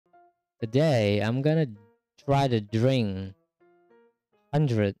Today I'm gonna try to drink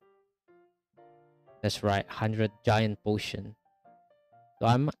 100. That's right, 100 giant potion. So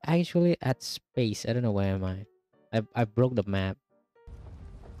I'm actually at space. I don't know where am I. I broke the map,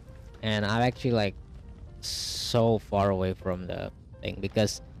 and I'm actually like so far away from the thing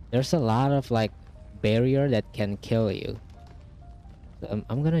because there's a lot of like barrier that can kill you. So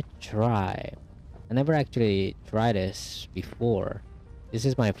I'm gonna try. I never actually tried this before. This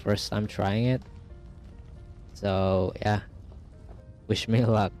is my first time trying it. So yeah, wish me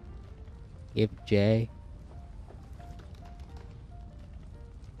luck. Give J.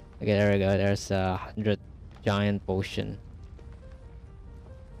 Okay, there we go. There's 100 giant potion.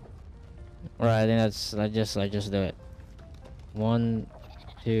 Alright, I think that's let's just do it. 1,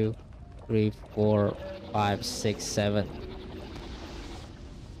 2, 3, 4, 5, 6, 7.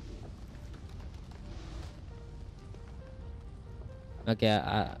 Okay,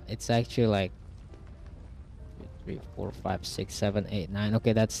 it's actually like 2, 3, 4, 5, 6, 7, 8, 9.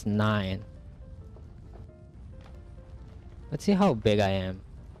 Okay, that's 9. Let's see how big I am.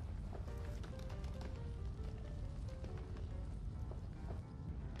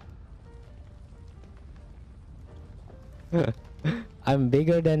 I'm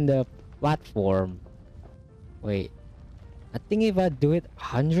bigger than the platform. Wait, I think if I do it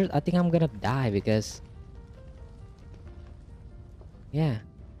 100, I think I'm gonna die because yeah.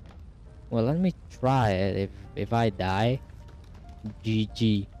 Well, let me try it. If I die,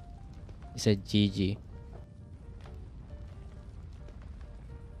 GG. It's a GG.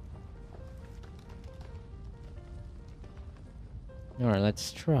 Alright,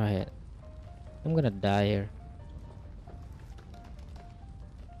 let's try it. I'm gonna die here.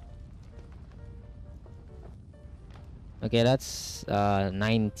 Okay, that's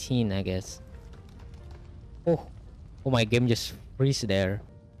 19, I guess. Oh, oh, my game just freeze there.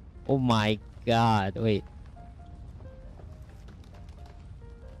 Oh my god, wait.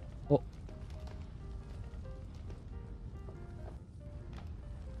 Oh,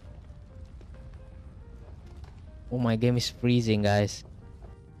 oh, my game is freezing, guys.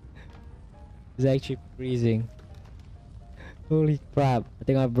 It's actually freezing. Holy crap, I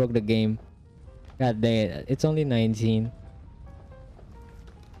think I broke the game. God dang it, it's only 19.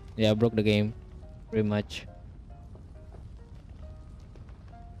 Yeah, I broke the game. Pretty much.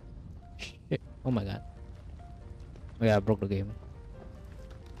 Shit. Oh my god. Oh yeah, I broke the game.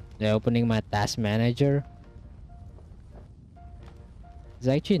 Yeah, opening my task manager. It's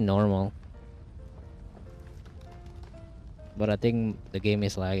actually normal. But I think the game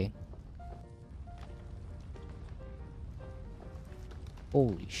is lagging.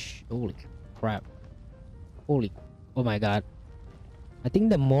 Holy crap. Holy, oh my god. I think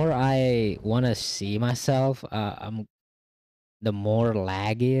the more I wanna see myself, the more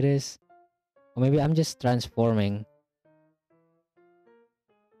laggy it is. Or maybe I'm just transforming.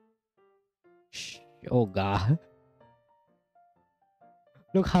 Oh god.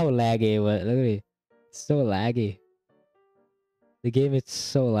 Look how laggy it was. Look at it. It's so laggy. The game is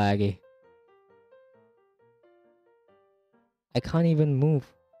so laggy. I can't even move.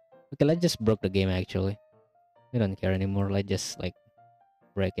 Okay, let's just break the game actually. We don't care anymore. Let's just like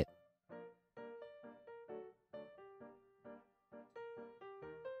break it.